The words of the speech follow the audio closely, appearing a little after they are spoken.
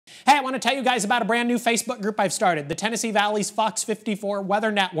Hey, I want to tell you guys about a brand new Facebook group I've started, the Tennessee Valley's FOX54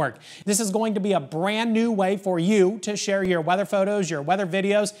 Weather Network. This is going to be a brand new way for you to share your weather photos, your weather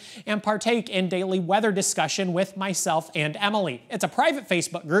videos, and partake in daily weather discussion with myself and Emily. It's a private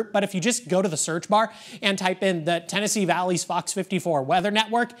Facebook group, but if you just go to the search bar and type in the Tennessee Valley's FOX54 Weather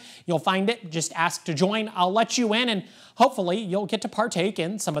Network, you'll find it. Just ask to join. I'll let you in, and hopefully you'll get to partake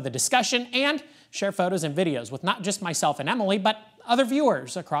in some of the discussion and share photos and videos with not just myself and Emily, but other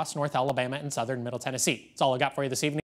viewers across North Alabama and southern Middle Tennessee. That's all I got for you this evening.